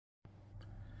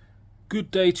good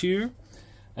day to you.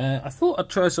 I thought I'd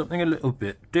try something a little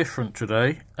bit different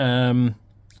today.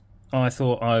 I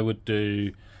thought I would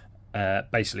do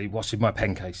basically what's in my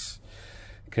pen case,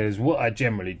 because what I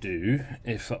generally do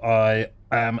if I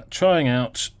am trying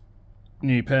out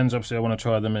new pens, obviously I want to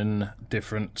try them in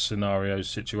different scenarios,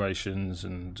 situations,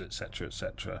 and etc,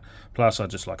 etc. Plus I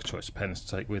just like a choice of pens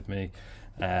to take with me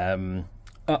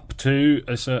up to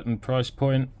a certain price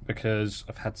point, because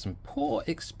I've had some poor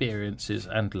experiences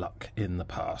and luck in the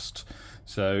past.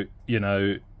 So, you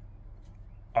know,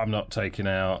 I'm not taking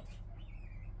out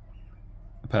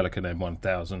a Pelikan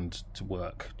M1000 to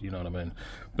work, do you know what I mean?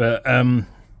 But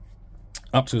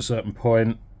up to a certain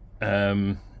point,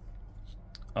 I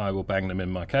will bang them in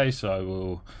my case, I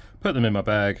will put them in my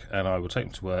bag, and I will take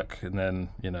them to work, and then,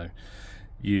 you know,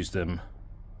 use them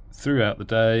throughout the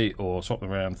day or swap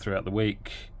them around throughout the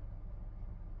week,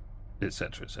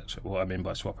 etc, etc. What I mean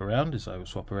by swap around is I will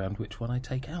swap around which one I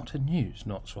take out and use,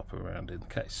 not swap around in the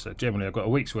case. So generally I've got a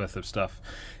week's worth of stuff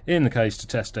in the case to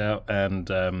test out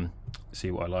and see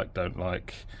what I like, don't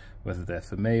like, whether they're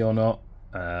for me or not,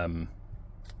 and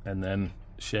then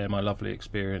share my lovely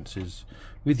experiences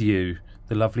with you,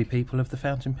 the lovely people of the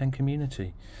fountain pen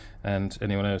community, and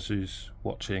anyone else who's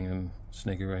watching and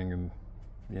sniggering and,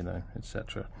 you know,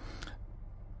 etc.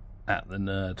 At the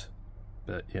nerd,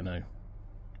 but you know,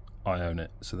 I own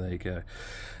it, so there you go.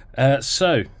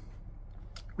 So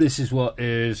this is what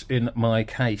is in my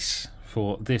case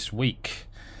for this week.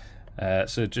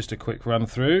 So just a quick run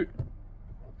through.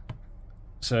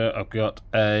 So I've got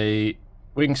a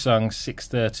Wing Sung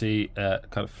 630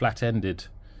 kind of flat-ended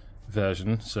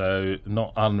version, so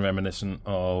not unreminiscent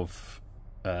of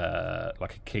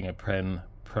like a King of Pen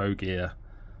Pro Gear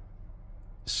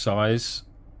size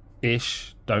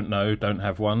ish. Don't know, don't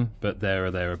have one, but there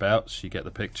or thereabouts, you get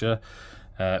the picture,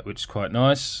 which is quite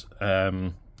nice.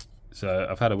 So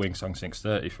I've had a Wing Sung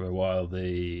 630 for a while,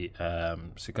 the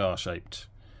cigar shaped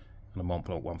and a Mont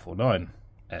Blanc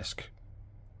 149-esque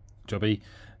jobby,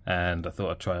 and I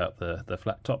thought I'd try out the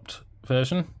flat topped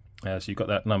version. So you've got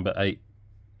that number 8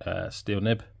 steel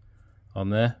nib on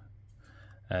there.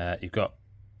 You've got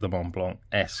the Mont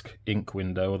Blanc-esque ink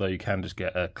window, although you can just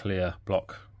get a clear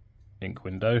block ink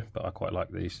window, but I quite like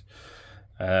these.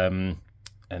 And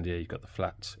yeah, you've got the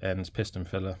flat ends, piston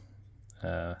filler,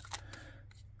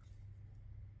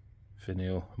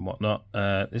 finial and whatnot.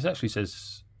 This actually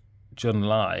says John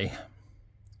Lai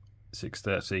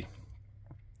 630,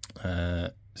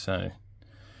 so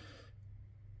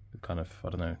kind of, I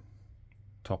don't know,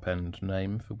 top end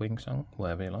name for Wing Sung,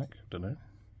 whatever you like, I don't know.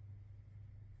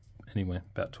 Anyway,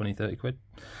 about 20-30 quid.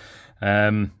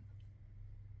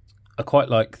 I quite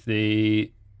like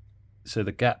the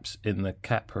gaps in the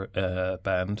cap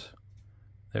band.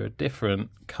 They're a different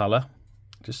colour,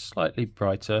 just slightly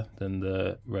brighter than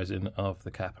the resin of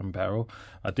the cap and barrel.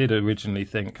 I did originally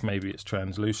think maybe it's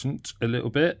translucent a little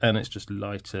bit and it's just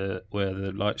lighter where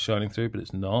the light's shining through, but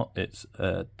it's not. It's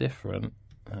different.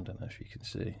 I don't know if you can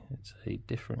see. It's a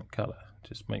different colour.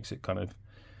 Just makes it kind of,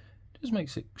 just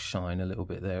makes it shine a little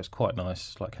bit there. It's quite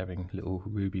nice. It's like having little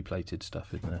ruby plated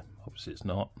stuff in there. Obviously it's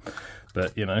not,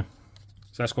 but you know,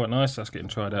 so that's quite nice. That's getting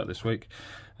tried out this week.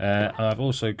 I've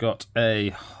also got a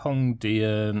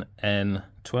Hongdian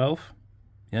N12.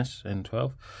 Yes,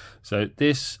 N12. So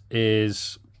this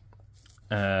is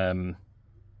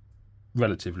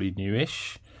relatively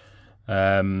newish.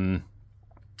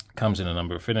 Comes in a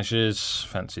number of finishes.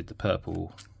 Fancied the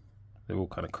purple. They're all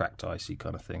kind of cracked icy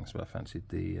kind of things, but I fancied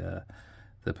the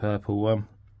purple one.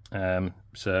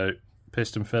 So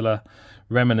piston filler,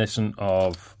 reminiscent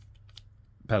of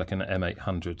Pelikan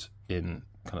M800 in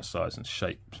kind of size and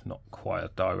shape, not quite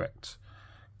a direct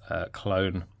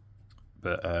clone,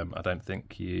 but I don't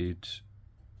think you'd,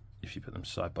 if you put them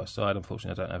side by side,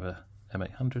 unfortunately I don't have a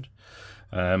M800,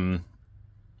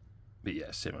 but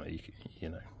yeah, similar. You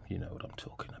know what I'm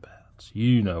talking about.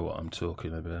 You know what I'm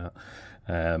talking about.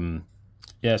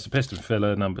 Yeah, so piston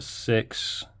filler number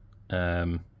 6,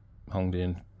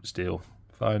 Hongdian steel,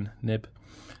 fine nib.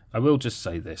 I will just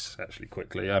say this actually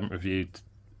quickly. I haven't reviewed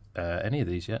any of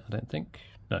these yet, I don't think.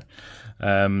 No.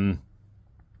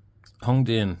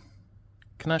 Hongdian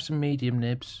can I have some medium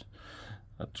nibs.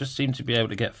 I just seem to be able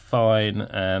to get fine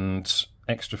and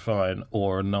extra fine,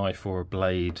 or a knife or a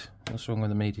blade. What's wrong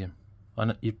with a medium? I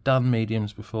know you've done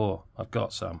mediums before. I've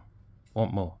got some.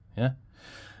 Want more? Yeah.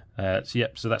 So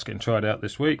yep. So that's getting tried out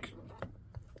this week.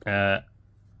 Been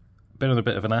on a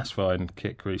bit of an Asfine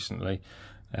kick recently.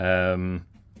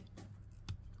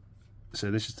 So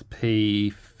this is the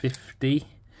P50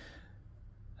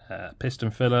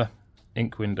 piston filler,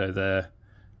 ink window there,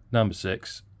 number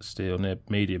 6, steel nib,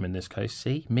 medium in this case.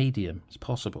 See, medium, it's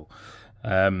possible.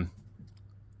 I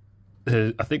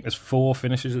think there's 4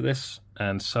 finishes of this,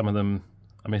 and some of them,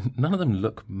 I mean, none of them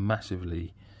look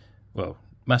massively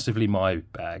my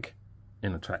bag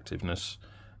in attractiveness,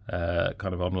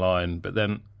 kind of online. But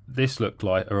then this looked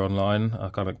lighter online. I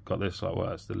kind of got this like,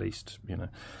 well, it's the least, you know.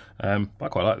 I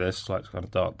quite like this, like kind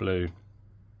of dark blue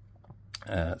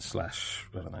slash,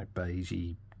 I don't know,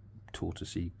 beigey,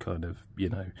 tortoisey kind of, you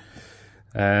know.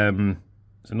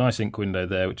 It's a nice ink window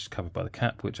there, which is covered by the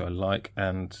cap, which I like,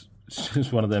 and it's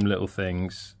just one of them little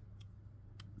things.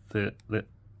 The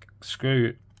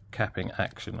screw capping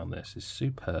action on this is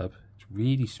superb. It's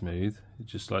really smooth.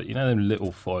 It's just like, you know, them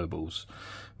little foibles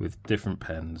with different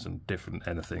pens and different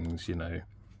anythings, you know.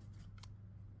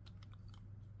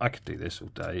 I could do this all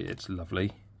day. It's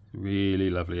lovely. Really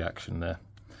lovely action there.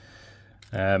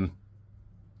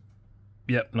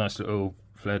 Yep, nice little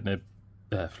flared nib.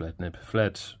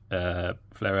 Flared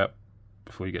flare up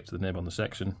before you get to the nib on the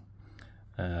section.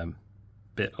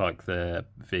 Bit like the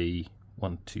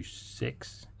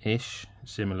V126-ish,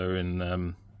 similar in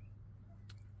kind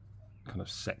of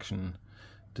section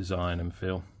design and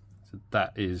feel. So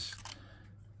that is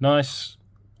nice.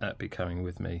 That'll be coming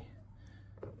with me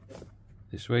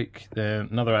this week. Then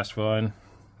another Asvine.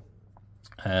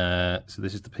 So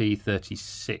this is the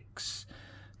P36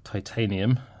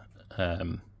 Titanium.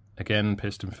 Again,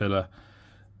 piston filler,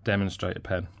 demonstrator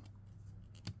pen.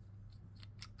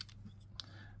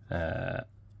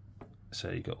 So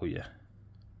you got all your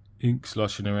ink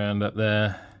sloshing around up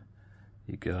there.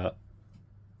 You got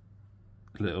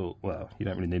little, well, you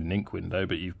don't really need an ink window,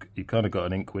 but you've kind of got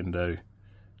an ink window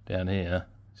down here.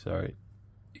 Sorry,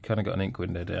 you kind of got an ink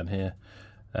window down here,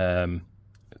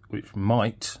 which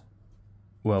might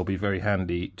well be very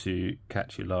handy to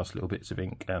catch your last little bits of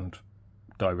ink and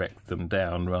direct them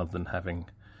down, rather than having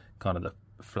kind of the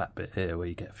flat bit here where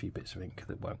you get a few bits of ink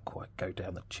that won't quite go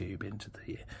down the tube into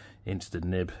the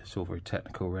nib. It's all very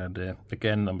technical around here.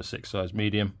 Again, number 6 size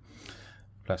medium,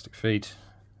 plastic feed.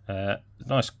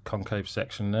 Nice concave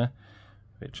section there,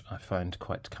 which I find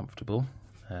quite comfortable.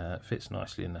 Fits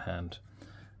nicely in the hand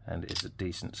and is a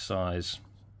decent size.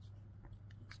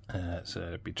 So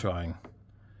I'll be trying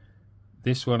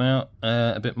this one out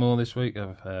a bit more this week.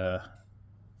 I've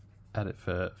had it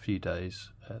for a few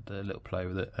days, had a little play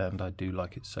with it, and I do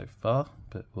like it so far,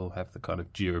 but we'll have the kind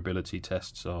of durability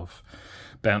tests of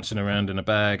bouncing around in a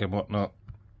bag and whatnot.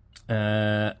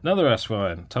 Another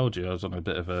Asvine. Told you I was on a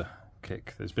bit of a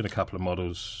kick. There's been a couple of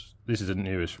models. This is a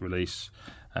newest release,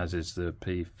 as is the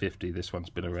P50. This one's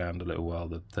been around a little while,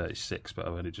 the 36, but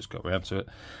I've only just got around to it.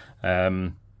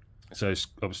 So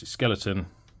obviously skeleton,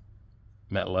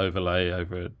 metal overlay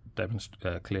over a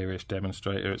clearish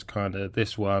demonstrator. It's kind of,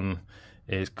 this one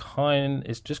is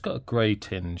it's just got a grey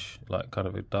tinge, like kind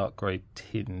of a dark grey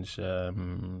tinge,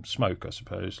 smoke I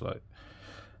suppose, like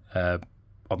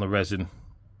on the resin.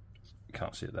 You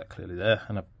can't see it that clearly there,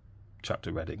 and I've chucked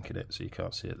a red ink in it so you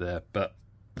can't see it there, but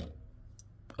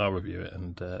I'll review it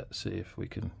and see if we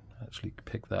can actually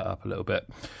pick that up a little bit.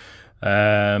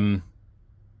 Yeah,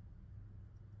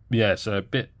 so a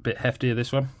bit heftier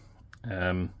this one.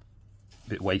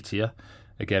 Bit weightier.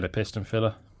 Again, a piston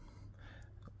filler.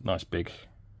 Nice big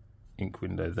ink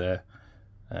window there,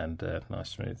 and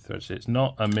nice smooth threads. It's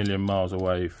not a million miles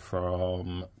away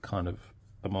from kind of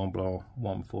a Montblanc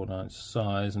 149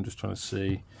 size. I'm just trying to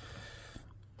see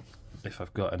if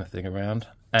I've got anything around.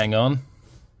 Hang on.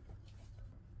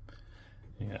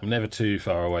 Yeah, I'm never too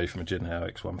far away from a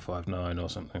Jinhao X159 or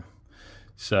something.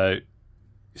 So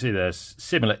you see there's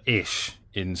similar-ish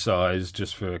in size,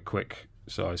 just for a quick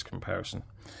size comparison.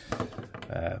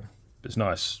 It's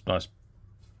nice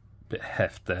bit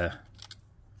heft there,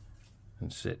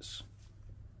 and sits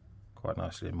quite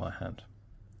nicely in my hand.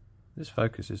 This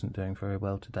focus isn't doing very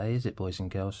well today, is it, boys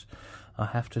and girls? I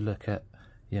have to look at,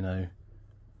 you know,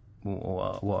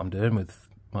 what I'm doing with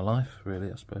my life,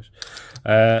 really, I suppose.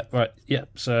 Right, yeah,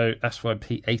 so Asvine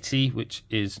P80, which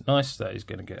is nice. That is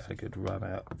going to get a good run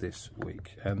out this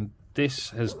week. And this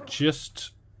has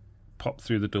just popped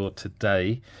through the door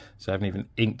today, so I haven't even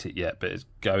inked it yet, but it's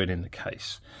going in the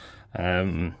case.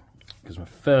 Because my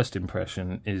first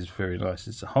impression is very nice.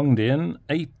 It's a Hongdian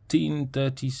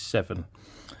 1837.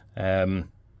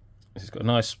 It's got a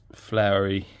nice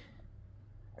flowery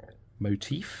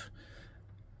motif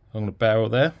along the barrel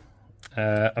there.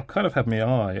 I've kind of had my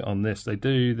eye on this. They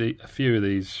do a few of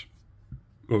these,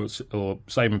 or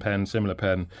same pen, similar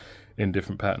pen, in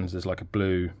different patterns. There's like a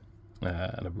blue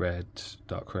and a red,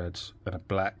 dark red, and a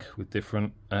black with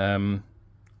different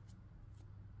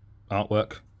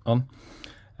artwork on.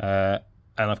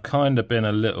 and I've kind of been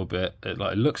a little bit,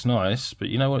 like, it looks nice, but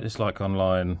you know what it's like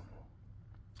online?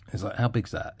 It's like, how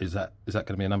big's that? Is that going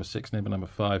to be a number 6 nib, a number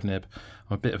 5 nib?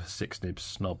 I'm a bit of a 6 nib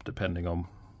snob, depending on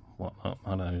what. I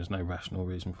don't know, there's no rational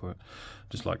reason for it.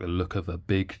 Just like the look of a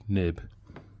big nib.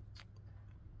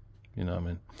 You know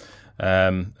what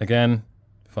I mean? Again,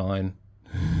 fine.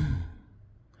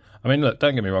 I mean, look,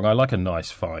 don't get me wrong, I like a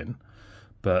nice fine,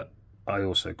 but I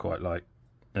also quite like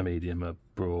a medium, a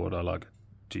broad. I like a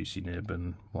juicy nib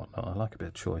and whatnot. I like a bit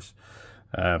of choice.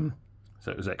 So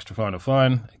it was extra fine or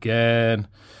fine again.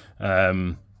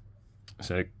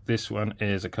 So this one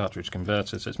is a cartridge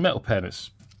converter. So it's metal pen.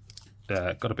 It's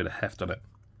got a bit of heft on it.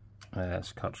 It's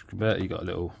a cartridge converter. You got a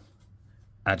little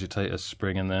agitator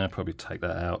spring in there. Probably take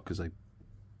that out because they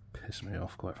piss me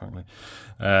off, quite frankly.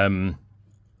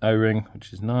 O-ring,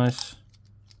 which is nice.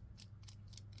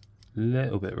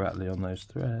 Little bit rattly on those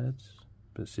threads,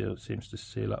 but still it seems to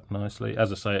seal up nicely.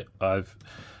 As I say, I've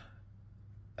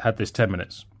had this 10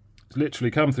 minutes. It's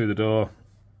literally come through the door.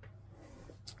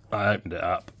 I opened it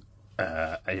up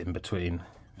in between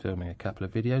filming a couple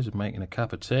of videos and making a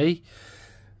cup of tea,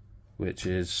 which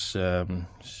is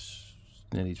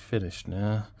nearly finished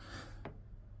now.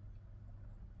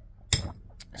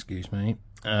 Excuse me.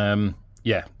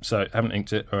 Yeah, so I haven't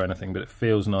inked it or anything, but it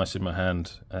feels nice in my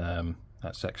hand.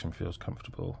 That section feels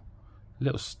comfortable.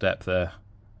 Little step there,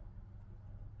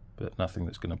 but nothing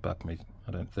that's going to bug me,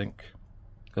 I don't think.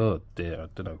 Oh dear, I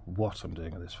don't know what I'm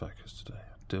doing with this focus today.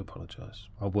 I do apologise.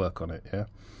 I'll work on it, yeah?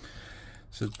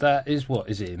 So that is what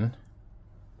is in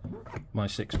my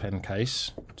 6 pen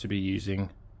case to be using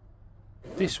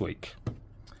this week.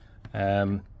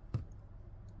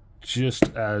 Just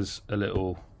as a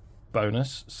little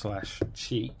bonus /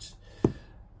 cheat,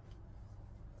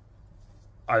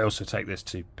 I also take this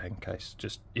 2 pen case,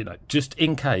 just, you know, just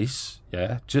in case,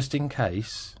 yeah, just in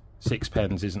case 6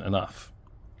 pens isn't enough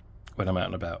when I'm out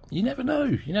and about. You never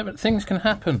know. Things can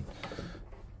happen.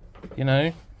 You know,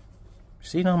 you've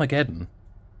seen Armageddon.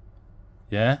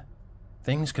 Yeah,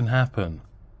 things can happen.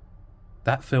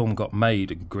 That film got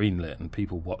made and greenlit, and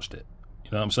people watched it.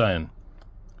 You know what I'm saying?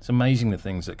 It's amazing the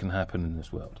things that can happen in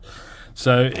this world.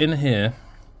 So in here,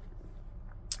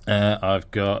 I've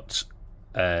got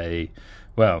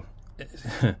well, it's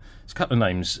a couple of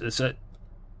names. So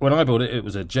when I bought it, it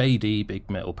was a JD big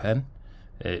metal pen.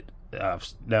 I've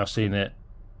now seen it.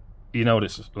 You know what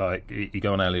it's like. You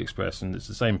go on AliExpress and it's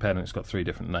the same pen and it's got 3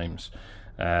 different names.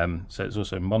 So it's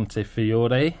also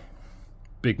Montefiore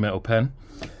big metal pen.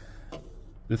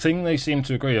 The thing they seem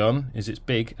to agree on is it's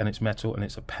big and it's metal and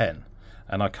it's a pen.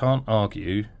 And I can't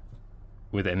argue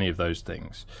with any of those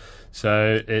things.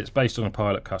 So it's based on a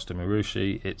Pilot Custom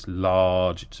Urushi. It's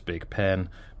large, it's a big pen,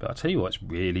 but I'll tell you what, it's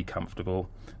really comfortable.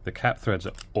 The cap threads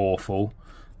are awful.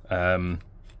 I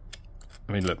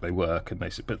mean, look, they work, and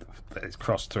but it's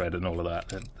cross thread and all of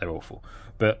that. They're awful.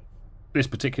 But this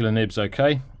particular nib's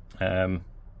okay.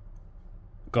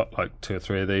 Got like 2 or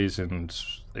 3 of these, and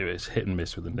it's hit and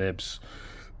miss with the nibs.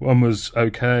 One was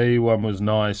okay, one was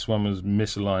nice, one was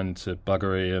misaligned to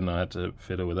buggery, and I had to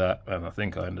fiddle with that. And I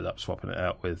think I ended up swapping it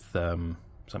out with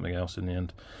something else in the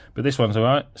end. But this one's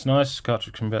alright. It's nice,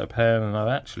 cartridge converter pen, and I've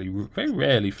actually, very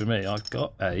rarely for me, I've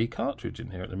got a cartridge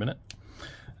in here at the minute.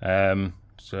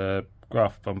 It's a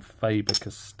Graf von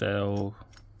Faber-Castell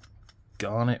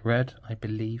Garnet Red, I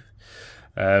believe.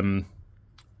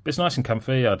 It's nice and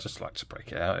comfy. I just like to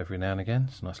break it out every now and again.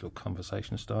 It's a nice little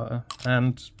conversation starter.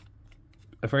 And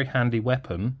a very handy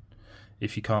weapon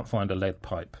if you can't find a lead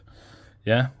pipe.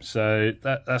 Yeah, so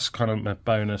that's kind of my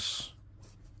bonus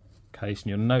case.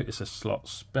 And you'll notice a slot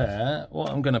spare.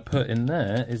 What I'm going to put in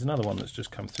there is another one that's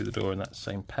just come through the door in that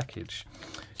same package.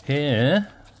 Here,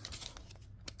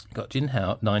 got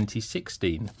Jinhao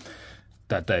 9016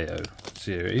 Dadeo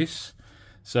series.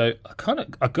 So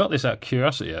I got this out of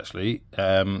curiosity actually,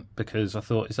 because I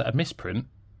thought, is that a misprint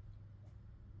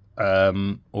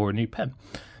or a new pen?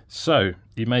 So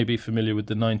you may be familiar with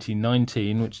the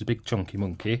 1919, which is a big chunky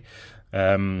monkey,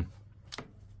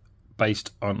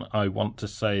 based on, I want to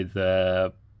say,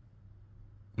 the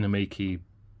Namiki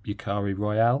Yukari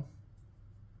Royale,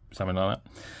 something like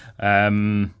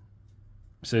that.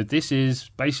 So this is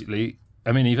basically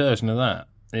a mini version of that.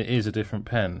 It is a different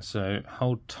pen, so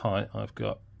hold tight. I've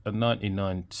got a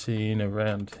 1919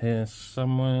 around here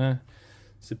somewhere.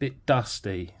 It's a bit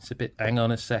dusty. It's a bit, hang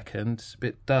on a second, it's a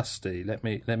bit dusty. Let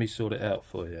me sort it out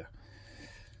for you.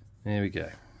 There we go.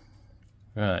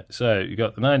 Right, so you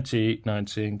got the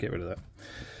 1919, get rid of that.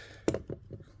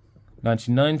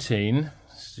 1919,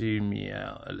 zoom you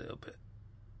out a little bit.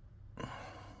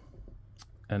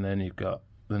 And then you've got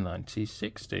the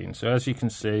 9016. So as you can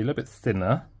see, a little bit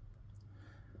thinner.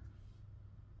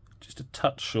 just a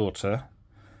touch shorter,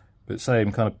 but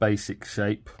same kind of basic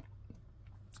shape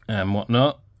and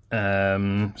whatnot.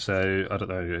 So I don't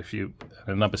know if you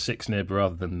a number 6 nib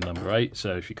rather than number 8.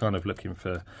 So if you're kind of looking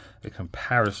for a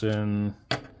comparison,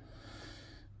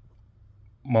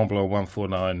 Montblanc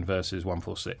 149 versus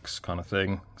 146 kind of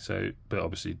thing. So, but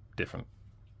obviously different.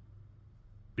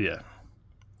 Yeah.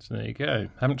 So there you go.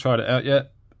 Haven't tried it out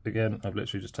yet. Again, I've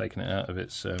literally just taken it out of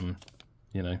its,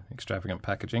 you know, extravagant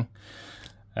packaging.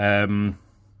 I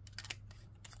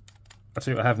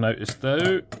see what I have noticed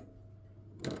though.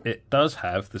 It does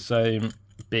have the same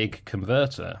big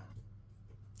converter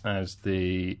as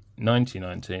the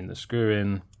 9019, the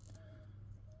screw-in,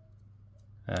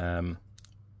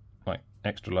 like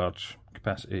extra large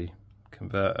capacity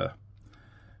converter,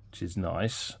 which is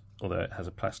nice, although it has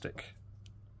a plastic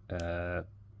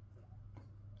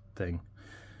thing,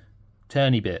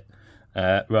 turny bit,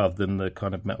 rather than the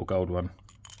kind of metal gold one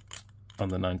on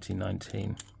the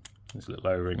 1919. There's a little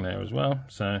O-ring there as well.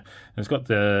 So and it's got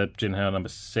the Jinhao number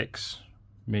 6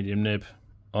 medium nib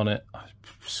on it. I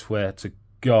swear to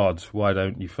God, why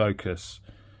don't you focus?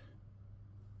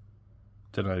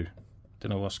 Don't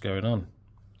know what's going on.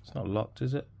 It's not locked,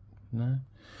 is it? No.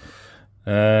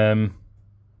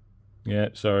 Yeah,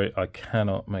 sorry, I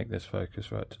cannot make this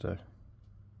focus right today.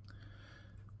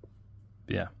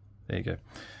 But yeah, there you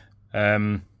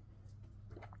go.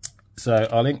 So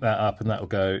I'll link that up and that will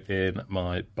go in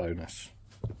my bonus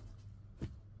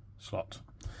slot.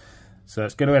 So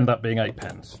it's going to end up being 8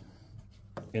 pens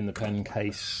in the pen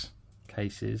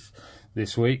cases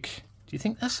this week. Do you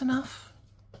think that's enough?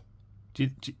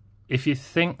 If you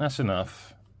think that's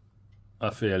enough, I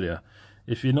feel you.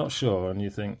 If you're not sure and you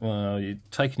think, well, you're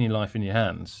taking your life in your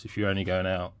hands if you're only going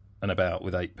out and about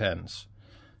with 8 pens,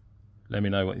 let me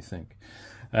know what you think.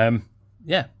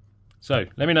 Yeah. So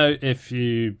let me know if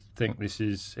you think this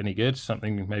is any good,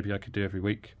 something maybe I could do every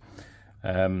week,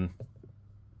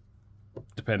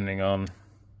 depending on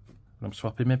when I'm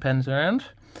swapping my pens around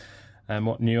and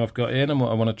what new I've got in and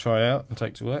what I want to try out and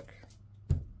take to work.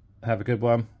 Have a good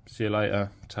one. See you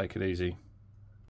later. Take it easy.